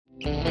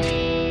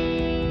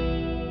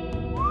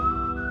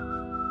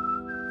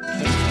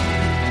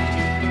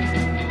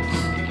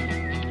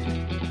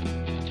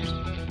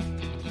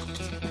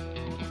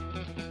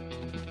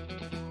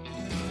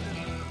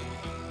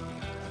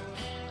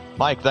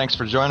Mike, thanks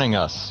for joining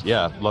us.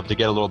 Yeah, love to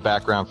get a little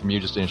background from you,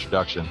 just an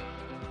introduction.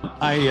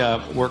 I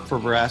work for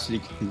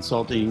Veracity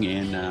Consulting,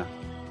 and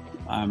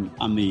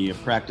I'm the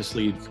practice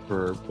lead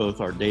for both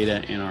our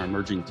data and our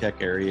emerging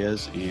tech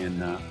areas.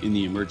 And in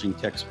the emerging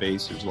tech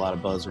space, there's a lot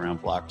of buzz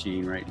around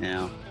blockchain right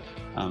now.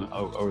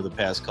 Over the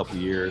past couple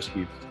of years,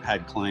 we've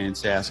had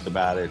clients ask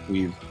about it.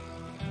 We've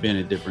been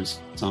at different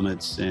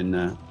summits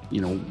and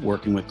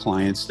working with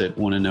clients that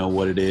want to know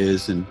what it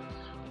is and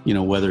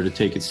whether to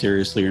take it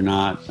seriously or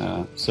not.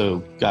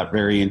 So got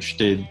very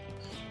interested,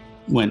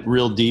 went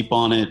real deep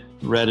on it,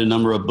 read a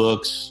number of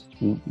books,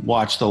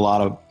 watched a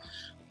lot of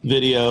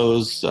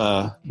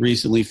videos,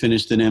 recently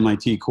finished an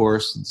MIT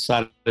course,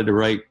 decided to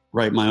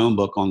write my own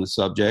book on the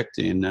subject.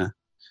 And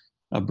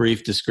a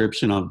brief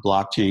description of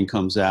blockchain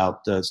comes out.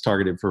 It's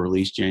targeted for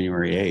release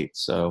January 8th.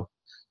 So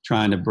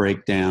trying to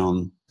break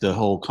down the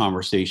whole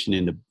conversation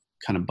into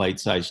kind of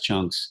bite-sized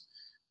chunks,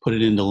 put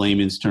it into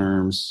layman's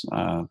terms,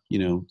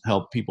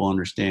 help people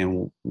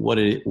understand what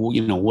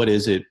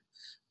is it,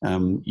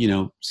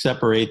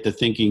 separate the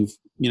thinking,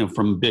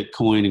 from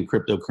Bitcoin and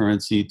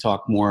cryptocurrency,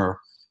 talk more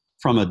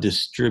from a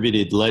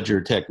distributed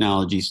ledger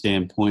technology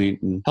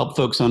standpoint, and help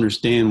folks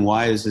understand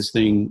why is this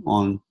thing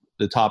on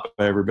the top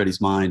of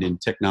everybody's mind in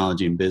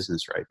technology and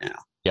business right now.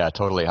 Yeah,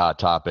 totally hot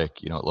topic.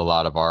 A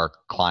lot of our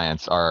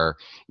clients are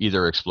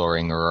either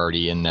exploring or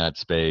already in that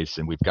space.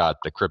 And we've got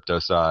the crypto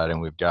side, and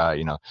we've got,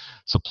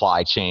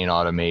 supply chain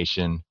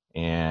automation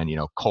and,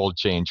 cold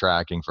chain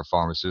tracking for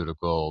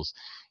pharmaceuticals,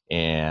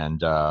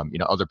 and,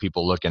 other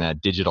people looking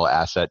at digital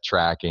asset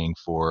tracking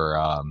for,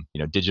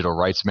 digital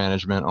rights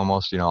management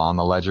almost, on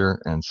the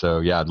ledger. And so,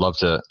 yeah, I'd love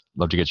to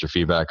get your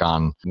feedback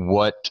on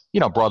what,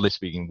 broadly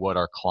speaking, what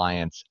are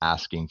clients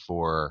asking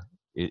for?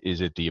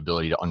 Is it the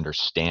ability to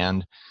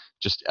understand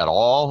just at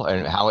all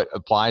and how it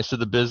applies to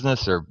the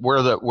business, or where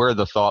are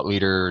the thought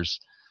leaders,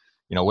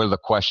 what are the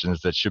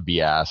questions that should be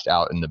asked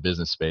out in the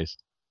business space?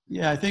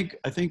 Yeah, I think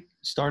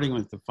starting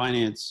with the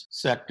finance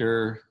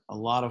sector, a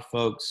lot of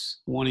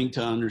folks wanting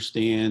to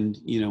understand,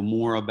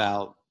 more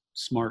about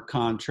smart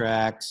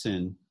contracts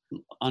and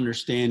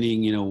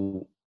understanding,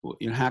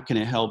 how can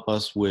it help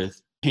us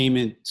with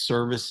payment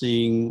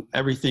servicing,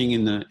 everything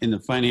in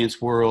the finance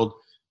world.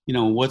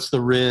 What's the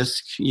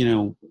risk?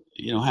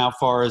 How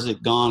far has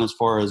it gone as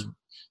far as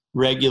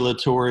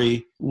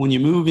regulatory? When you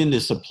move into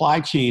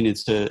supply chain,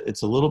 it's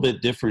a little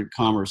bit different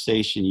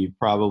conversation. You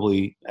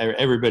probably,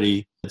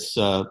 everybody that's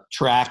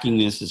tracking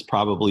this has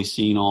probably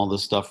seen all the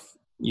stuff,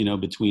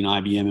 between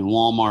IBM and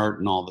Walmart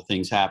and all the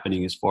things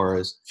happening as far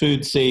as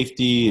food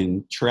safety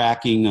and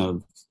tracking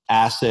of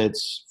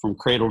assets from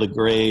cradle to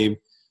grave.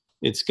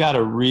 It's got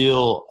a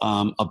real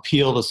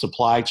appeal to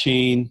supply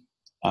chain.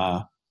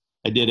 I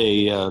did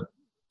a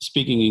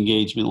speaking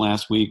engagement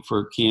last week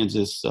for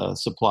Kansas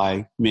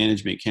Supply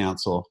Management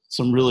Council.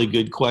 Some really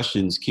good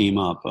questions came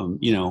up.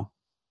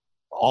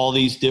 All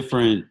these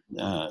different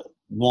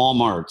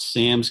Walmart,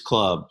 Sam's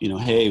Club,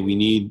 hey, we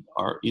need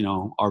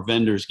our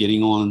vendors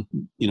getting on,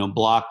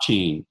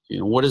 blockchain.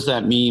 What does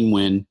that mean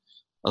when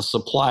a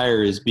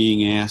supplier is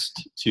being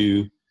asked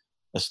to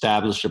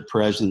establish a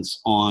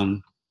presence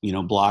on,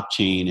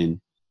 blockchain,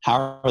 and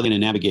how are they going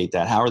to navigate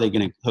that? How are they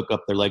going to hook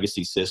up their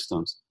legacy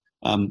systems?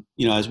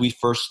 As we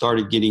first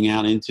started getting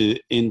out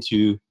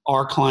into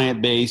our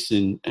client base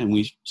and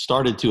we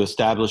started to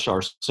establish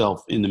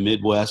ourselves in the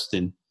Midwest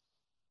and,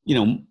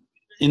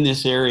 in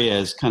this area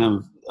as kind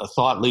of a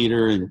thought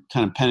leader and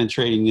kind of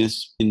penetrating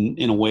this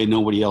in a way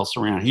nobody else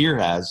around here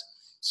has,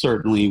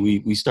 certainly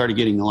we started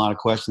getting a lot of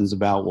questions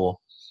about, well,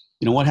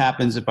 what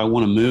happens if I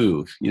want to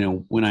move?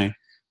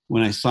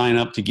 When I sign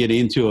up to get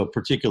into a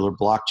particular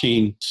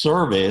blockchain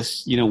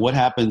service, what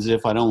happens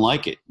if I don't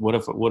like it?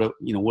 What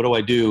do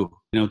I do,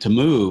 to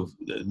move?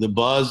 The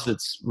buzz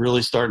that's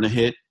really starting to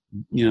hit,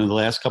 the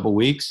last couple of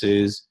weeks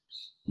is,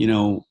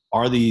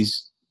 are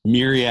these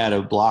myriad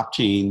of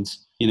blockchains,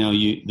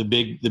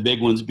 the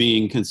big ones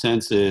being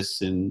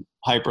Consensus and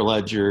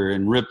Hyperledger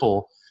and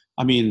Ripple.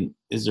 I mean,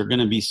 is there going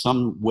to be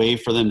some way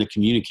for them to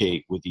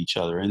communicate with each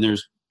other? And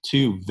there's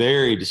two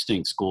very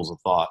distinct schools of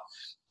thought.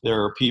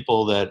 There are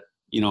people that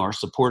are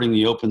supporting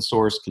the open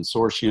source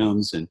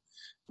consortiums and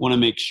want to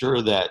make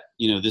sure that,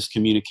 this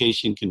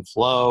communication can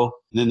flow.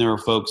 And then there are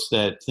folks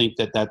that think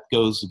that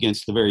goes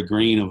against the very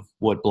grain of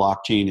what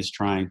blockchain is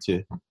trying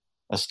to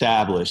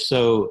establish.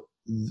 So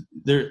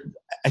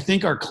I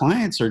think our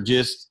clients are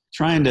just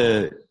trying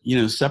to,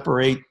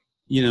 separate,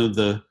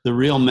 the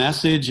real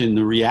message and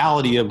the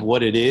reality of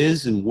what it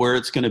is and where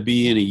it's going to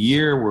be in a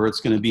year, where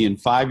it's going to be in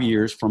 5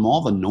 years, from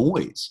all the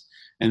noise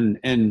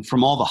and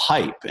from all the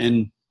hype.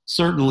 And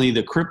certainly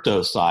the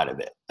crypto side of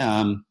it.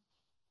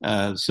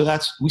 So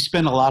we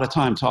spend a lot of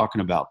time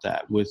talking about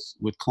that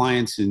with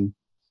clients in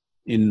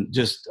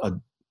just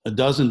a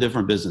dozen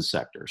different business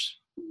sectors.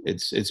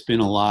 It's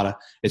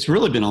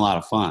really been a lot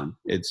of fun.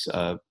 It's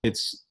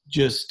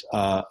just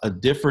a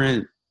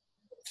different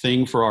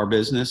thing for our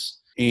business.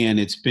 And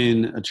it's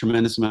been a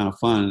tremendous amount of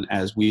fun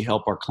as we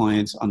help our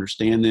clients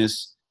understand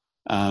this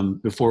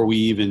before we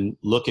even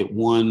look at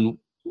one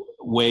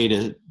way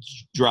to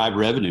drive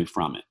revenue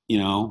from it.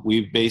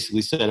 We've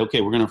basically said,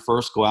 okay, we're going to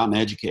first go out and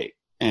educate,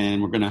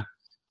 and we're going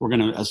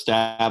to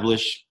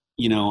establish,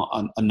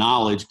 a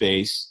knowledge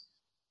base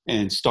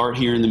and start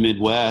here in the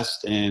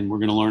Midwest, and we're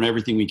going to learn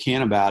everything we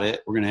can about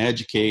it. We're going to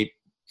educate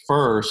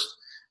first,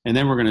 and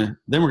then we're going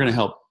to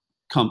help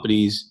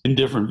companies in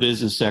different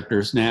business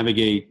sectors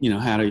navigate,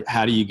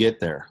 how do you get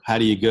there? How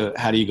do you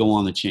go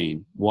on the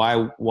chain?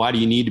 Why do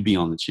you need to be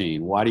on the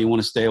chain? Why do you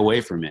want to stay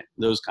away from it?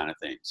 Those kind of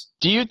things.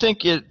 Do you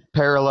think it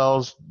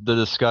parallels the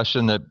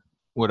discussion that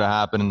would have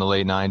happened in the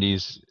late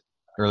 90s,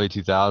 early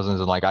 2000s,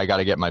 and like, I got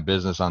to get my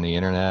business on the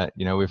internet?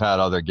 We've had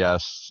other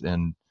guests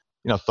and,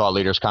 thought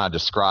leaders kind of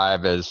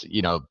describe as,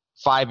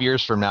 5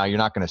 years from now, you're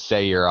not going to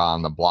say you're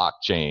on the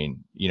blockchain.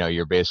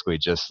 You're basically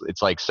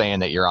it's like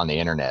saying that you're on the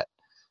internet.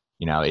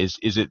 Is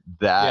it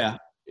that, yeah.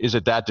 Is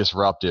it that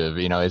disruptive?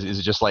 Is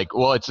it just like,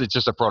 well, it's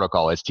just a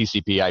protocol. It's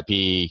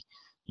TCP/IP,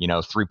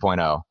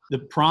 3.0. The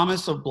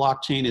promise of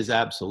blockchain is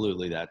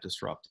absolutely that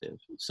disruptive.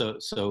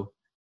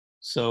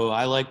 So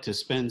I like to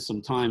spend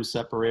some time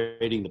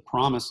separating the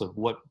promise of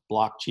what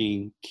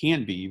blockchain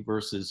can be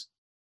versus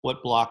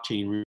what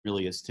blockchain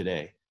really is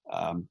today.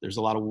 There's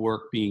a lot of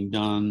work being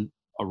done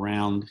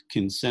around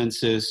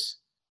consensus,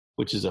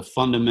 which is a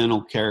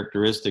fundamental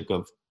characteristic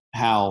of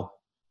how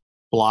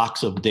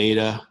blocks of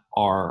data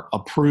are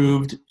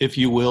approved, if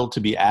you will, to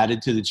be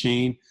added to the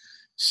chain.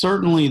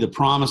 Certainly the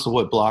promise of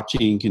what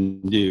blockchain can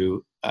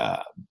do,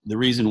 the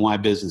reason why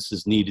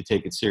businesses need to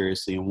take it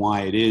seriously and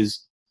why it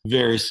is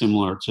very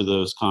similar to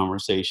those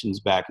conversations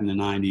back in the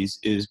 90s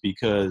is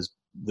because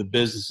the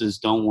businesses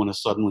don't want to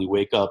suddenly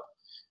wake up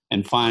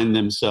and find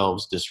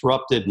themselves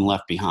disrupted and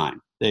left behind.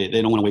 They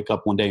don't want to wake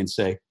up one day and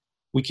say,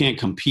 we can't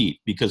compete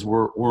because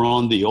we're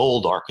on the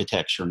old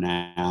architecture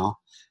now,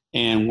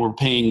 and we're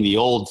paying the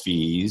old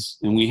fees,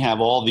 and we have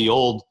all the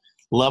old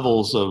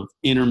levels of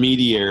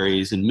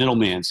intermediaries and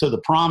middlemen. So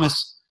the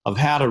promise of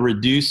how to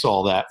reduce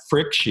all that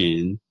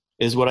friction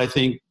is what I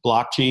think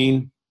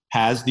blockchain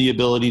has the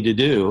ability to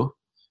do.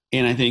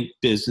 And I think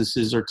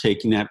businesses are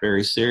taking that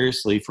very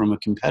seriously from a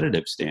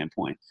competitive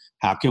standpoint.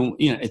 How can,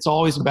 it's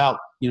always about,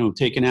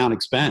 taking out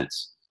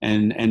expense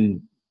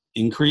and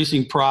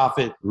increasing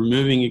profit,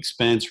 removing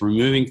expense,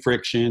 removing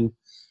friction.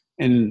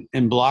 And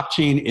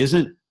blockchain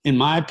isn't, in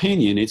my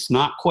opinion, it's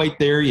not quite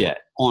there yet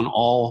on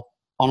all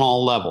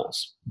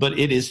levels, but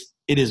it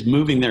is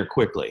moving there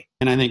quickly.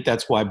 And I think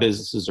that's why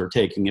businesses are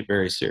taking it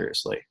very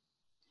seriously.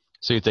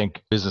 So you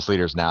think business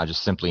leaders now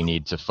just simply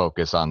need to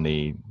focus on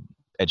the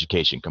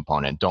education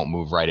component, don't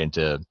move right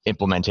into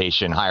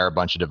implementation, hire a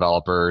bunch of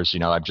developers.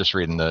 I'm just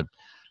reading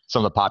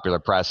some of the popular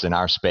press in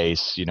our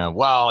space,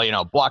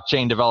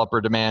 blockchain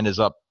developer demand is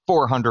up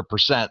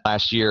 400%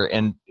 last year.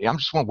 And I'm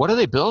just wondering, what are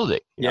they building?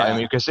 Yeah.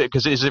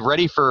 Because is it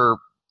ready for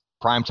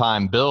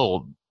primetime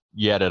build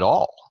yet at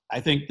all?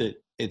 I think that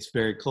it's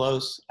very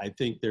close. I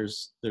think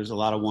there's a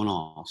lot of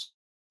one-offs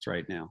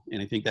right now.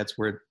 And I think that's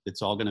where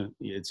it's all going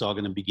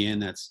to begin.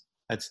 That's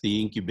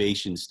the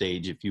incubation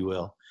stage, if you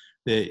will.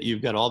 That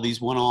you've got all these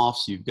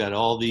one-offs, you've got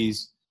all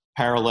these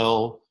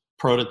parallel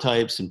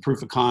prototypes and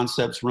proof of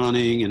concepts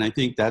running, and I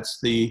think that's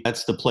the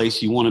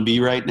place you want to be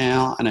right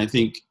now. And I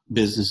think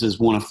businesses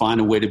want to find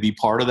a way to be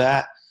part of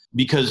that,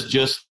 because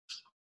just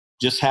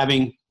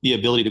having the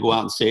ability to go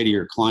out and say to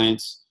your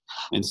clients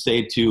and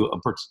say to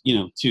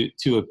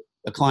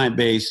a client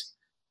base,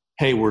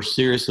 hey, we're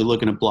seriously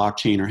looking at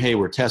blockchain, or hey,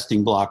 we're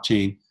testing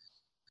blockchain,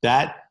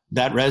 that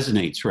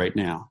resonates right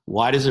now.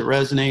 Why does it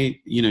resonate?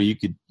 You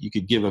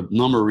could give a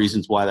number of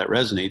reasons why that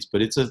resonates,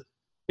 but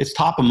it's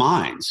top of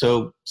mind.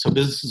 So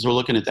businesses are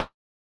looking at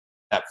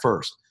that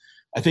first.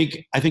 I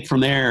think from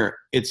there,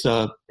 it's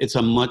a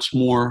much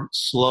more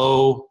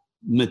slow,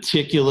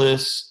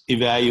 meticulous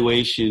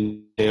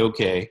evaluation.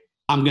 Okay,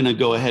 I'm going to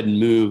go ahead and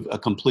move a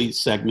complete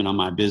segment of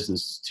my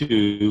business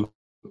to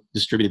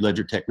distributed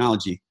ledger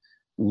technology.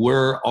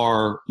 Where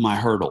are my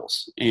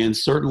hurdles? And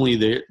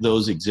certainly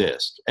those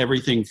exist.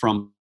 Everything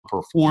from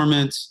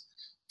performance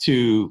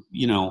to,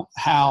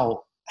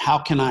 how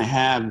can I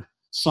have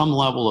some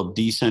level of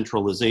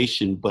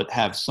decentralization but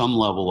have some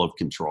level of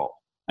control?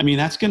 I mean,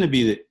 that's going to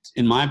be,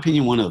 in my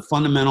opinion, one of the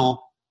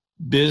fundamental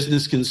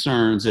business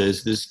concerns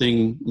as this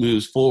thing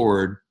moves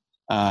forward.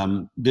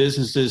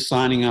 Businesses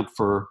signing up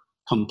for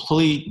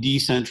complete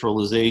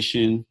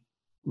decentralization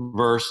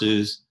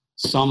versus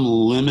some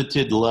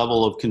limited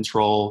level of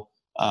control.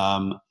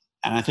 And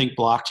I think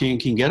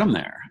blockchain can get them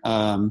there.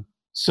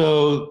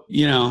 So,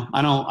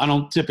 I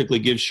don't typically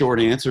give short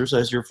answers,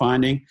 as you're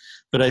finding,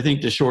 but I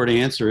think the short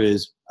answer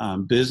is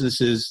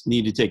businesses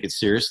need to take it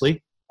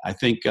seriously. I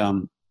think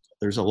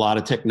there's a lot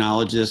of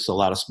technologists, a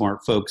lot of smart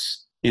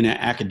folks in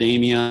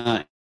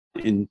academia,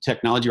 in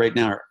technology right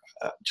now,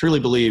 truly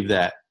believe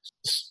that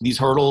these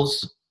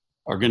hurdles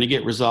are going to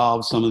get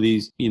resolved. Some of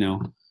these,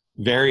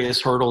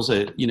 various hurdles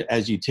that,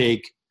 as you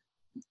take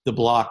the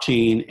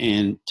blockchain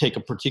and take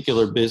a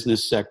particular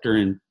business sector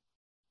and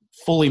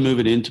fully move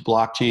it into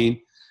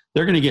blockchain,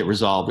 they're going to get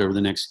resolved over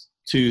the next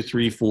 2,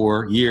 3,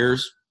 4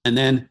 years. And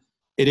then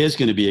it is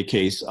going to be a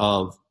case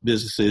of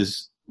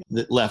businesses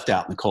that left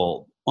out in the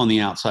cold on the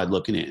outside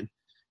looking in.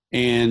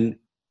 And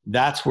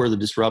that's where the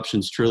disruption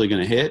is truly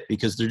going to hit,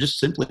 because they're just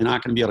simply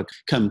not going to be able to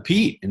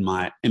compete, in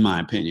my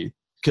opinion,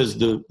 because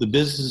the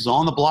businesses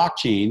on the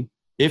blockchain,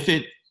 if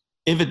it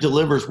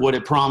delivers what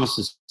it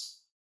promises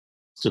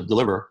to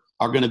deliver,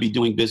 are going to be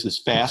doing business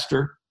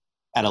faster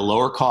at a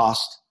lower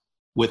cost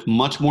with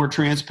much more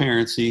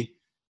transparency.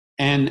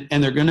 And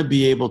they're going to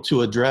be able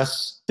to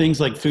address things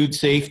like food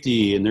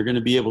safety, and they're going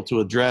to be able to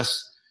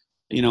address,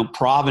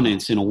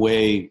 provenance in a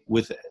way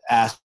with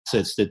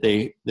assets that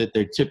they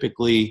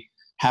typically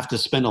have to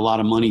spend a lot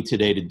of money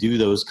today to do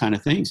those kind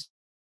of things.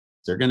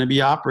 They're going to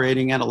be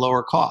operating at a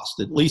lower cost.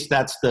 At least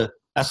that's the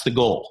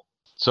goal.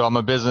 So I'm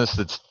a business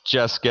that's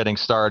just getting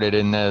started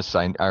in this.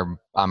 I'm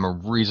a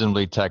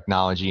reasonably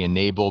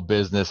technology-enabled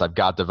business. I've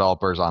got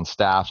developers on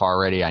staff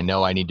already. I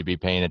know I need to be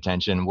paying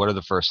attention. What are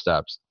the first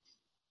steps?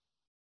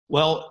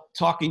 Well,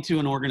 talking to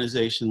an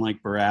organization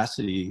like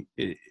Veracity,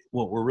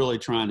 what we're really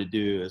trying to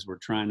do is we're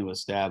trying to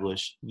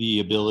establish the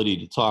ability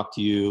to talk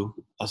to you,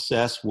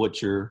 assess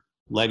what your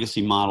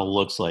legacy model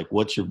looks like,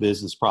 what's your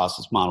business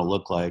process model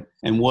look like,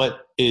 and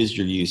what is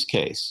your use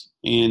case.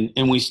 And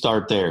we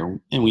start there,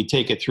 and we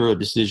take it through a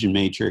decision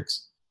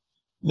matrix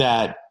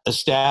that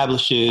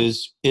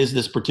establishes, is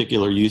this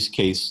particular use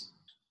case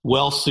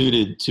well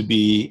suited to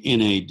be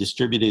in a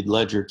distributed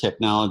ledger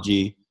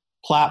technology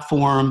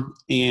platform,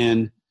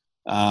 and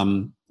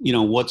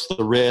what's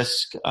the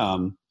risk,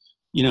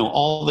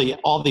 all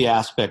the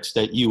aspects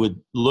that you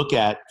would look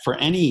at for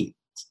any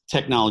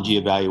technology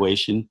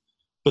evaluation.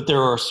 But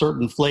there are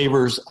certain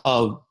flavors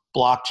of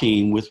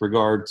blockchain with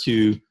regard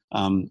to,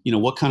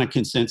 what kind of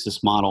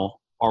consensus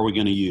model are we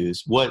going to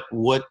use? What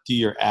do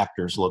your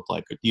actors look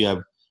like? Do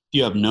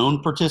you have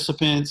known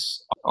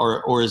participants,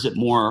 or is it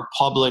more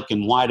public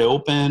and wide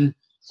open,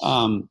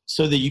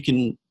 so that you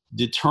can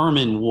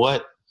determine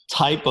what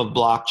type of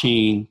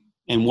blockchain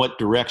and what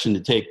direction to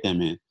take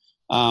them in?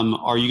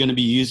 Are you going to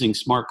be using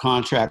smart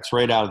contracts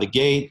right out of the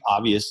gate?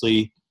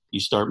 Obviously, you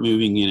start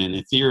moving in an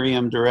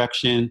Ethereum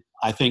direction.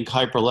 I think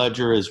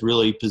Hyperledger is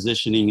really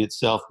positioning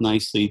itself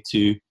nicely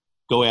to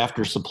go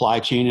after supply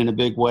chain in a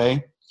big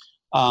way.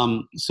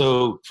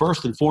 So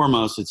first and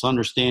foremost, it's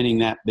understanding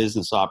that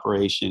business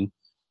operation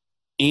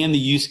and the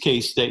use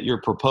case that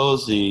you're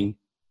proposing,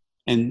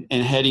 and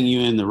heading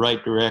you in the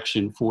right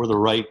direction for the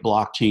right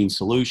blockchain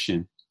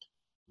solution.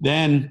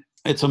 Then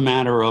it's a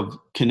matter of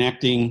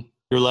connecting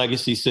your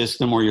legacy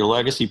system or your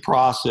legacy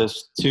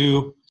process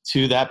to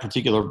that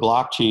particular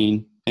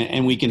blockchain,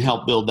 and we can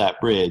help build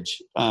that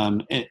bridge,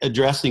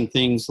 addressing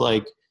things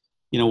like,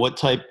 what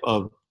type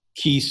of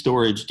key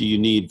storage do you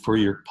need for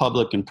your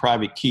public and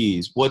private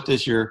keys? What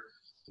does your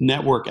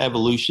network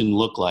evolution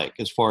look like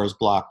as far as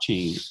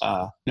blockchain?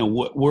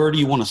 Where do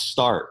you want to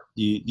start?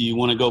 Do you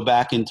want to go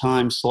back in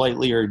time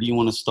slightly, or do you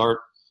want to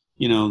start,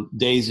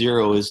 day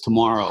zero is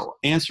tomorrow?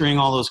 Answering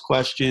all those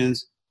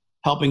questions,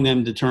 helping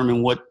them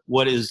determine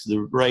what is the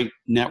right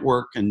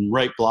network and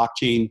right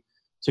blockchain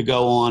to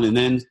go on, and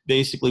then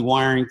basically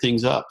wiring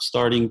things up,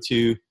 starting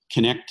to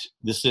connect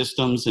the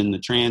systems and the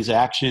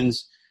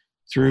transactions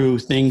through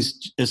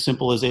things as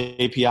simple as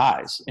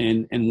APIs.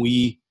 And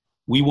we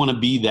want to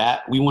be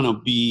that. We want to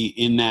be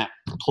in that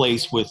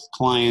place with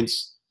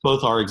clients,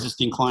 both our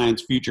existing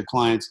clients, future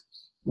clients.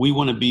 We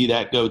want to be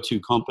that go-to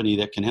company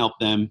that can help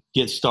them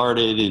get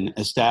started and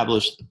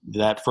establish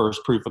that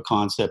first proof of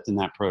concept and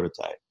that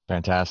prototype.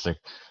 Fantastic.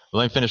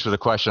 Let me finish with a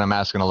question I'm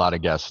asking a lot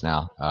of guests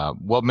now.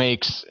 What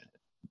makes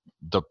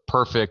the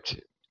perfect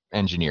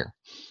engineer?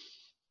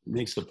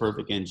 Makes the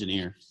perfect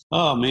engineer.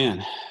 Oh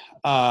man,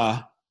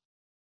 a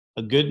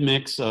good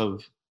mix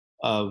of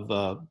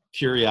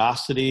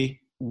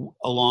curiosity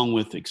along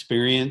with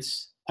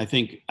experience. I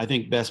think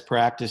best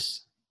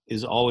practice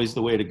is always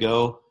the way to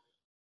go,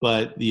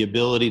 but the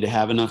ability to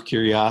have enough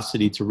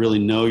curiosity to really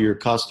know your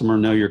customer,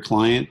 know your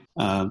client,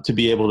 to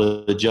be able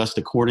to adjust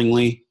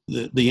accordingly.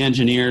 The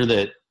engineer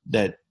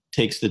that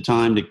takes the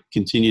time to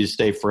continue to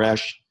stay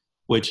fresh,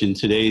 which in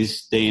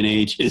today's day and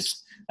age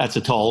that's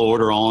a tall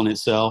order all in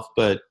itself,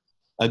 but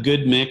a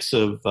good mix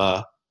of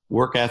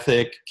work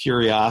ethic,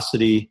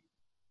 curiosity,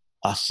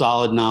 a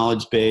solid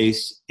knowledge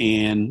base,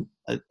 and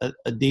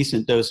a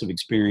decent dose of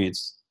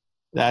experience.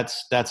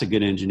 That's a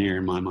good engineer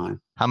in my mind.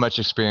 How much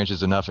experience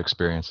is enough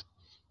experience?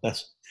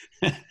 That's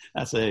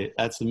the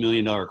 $1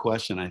 million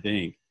question, I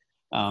think.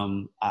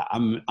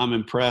 I'm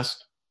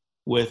impressed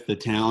with the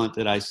talent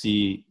that I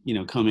see,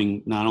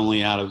 coming not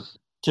only out of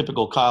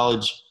typical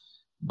college,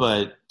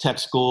 but tech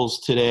schools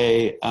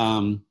today.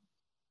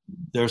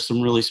 There's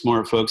some really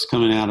smart folks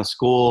coming out of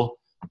school.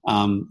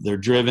 They're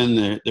driven,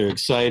 they're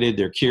excited,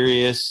 they're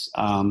curious.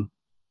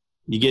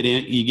 You get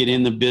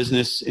in the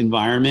business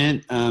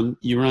environment,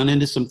 you run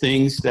into some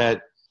things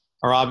that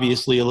are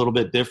obviously a little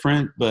bit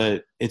different,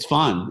 but it's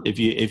fun if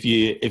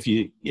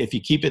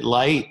you keep it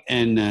light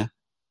and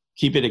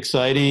keep it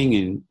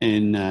exciting,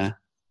 and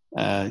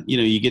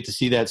you get to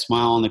see that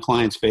smile on the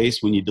client's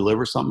face when you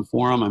deliver something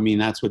for them. I mean,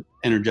 that's what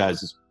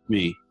energizes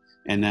me,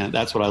 and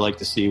that's what I like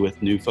to see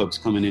with new folks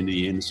coming into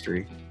the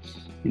industry.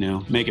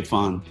 Make it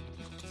fun.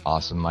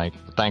 Awesome, Mike.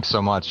 Thanks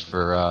so much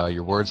for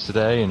your words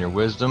today and your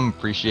wisdom.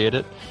 Appreciate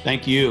it.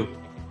 Thank you.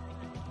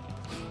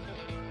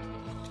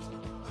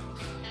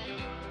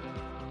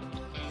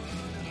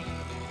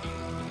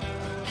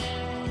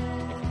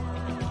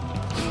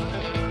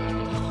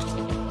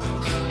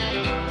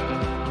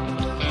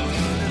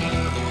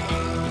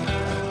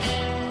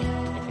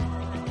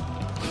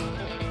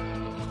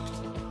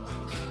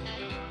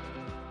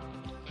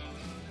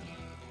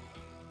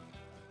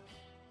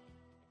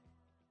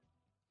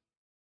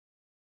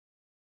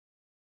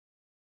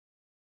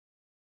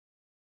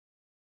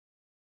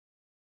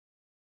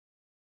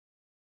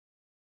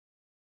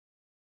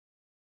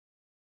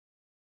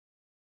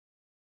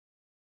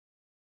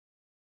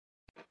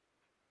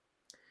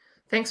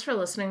 Thanks for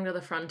listening to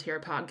the Frontier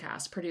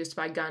podcast produced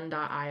by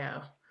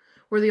Gun.io.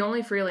 We're the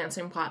only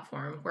freelancing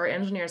platform where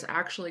engineers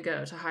actually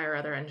go to hire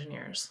other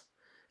engineers.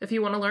 If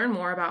you want to learn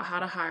more about how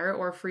to hire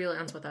or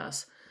freelance with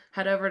us,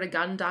 head over to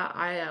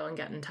Gun.io and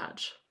get in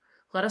touch.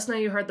 Let us know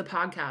you heard the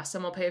podcast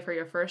and we'll pay for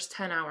your first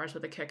 10 hours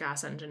with a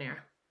kick-ass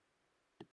engineer.